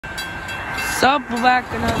Sup, we're back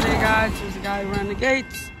another day, guys. There's a guy around the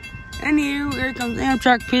gates. And here comes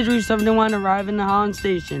Amtrak P371 arriving at Holland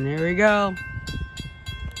Station. Here we go.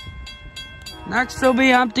 Next will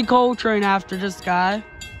be empty coal train after this guy.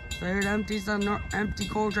 Right, empty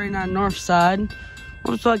coal train on north side.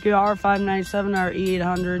 Looks like your R597 or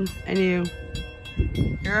E800. And you.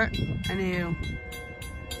 Hear it? And you.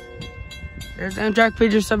 There's Amtrak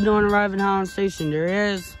P371 arriving at Holland Station. There he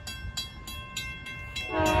is.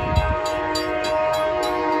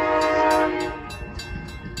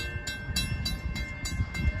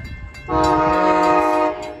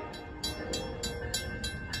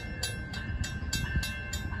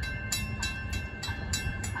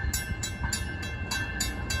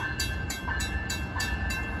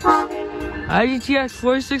 IGTX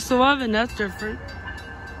 4611, that's different.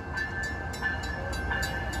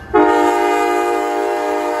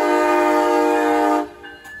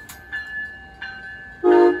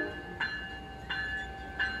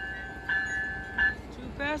 Two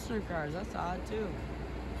passenger cars, that's odd too.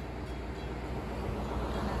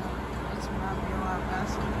 That's not be a lot of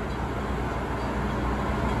passengers.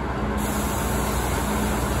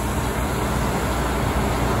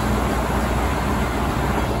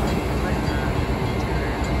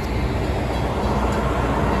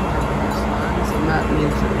 That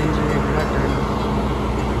means an engineer conductor.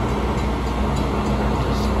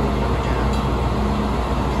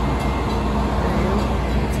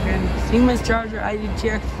 It's again Siemens Charger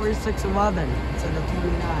IGTX 4611 instead of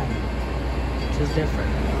 29, which is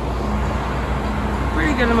different.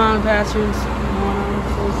 Pretty good amount of passengers going on the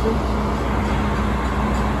station.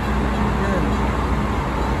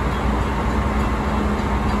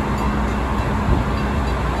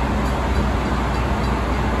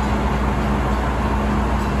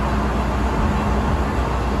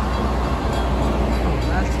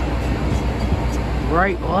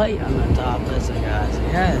 Bright light on the top, listen guys,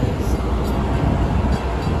 yes.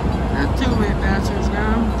 Not too many passengers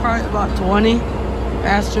gone, probably about 20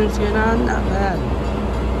 passengers getting on, not bad.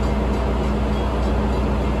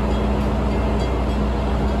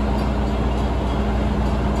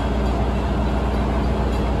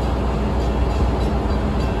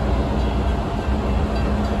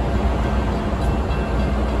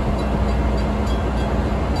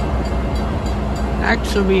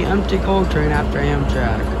 Actually, empty coal train after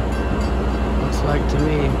Amtrak. Looks like to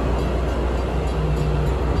me.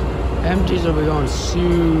 Empties will be going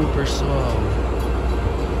super slow.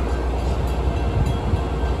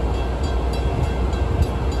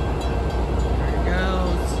 There it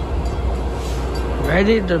goes.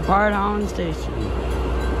 Ready to depart Holland Station. 2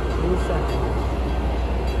 seconds.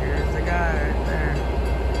 Here's the guy right there.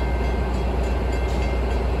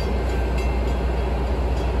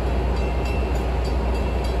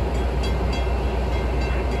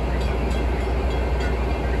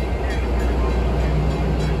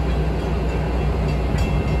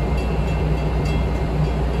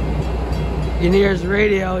 You can hear his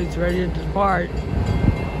radio, he's ready to depart.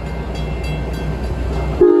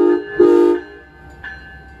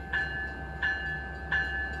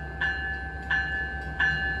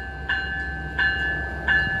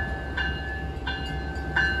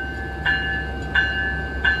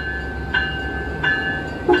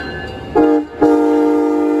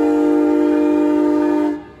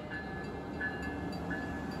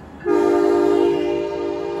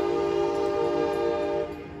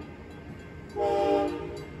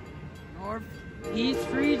 East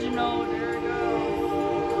Regional, there we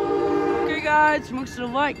go. Okay guys, make sure to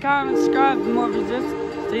like, comment, subscribe for more visits.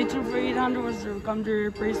 Stay tuned for 800, which will come to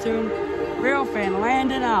you pretty soon. Real fan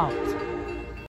landing out.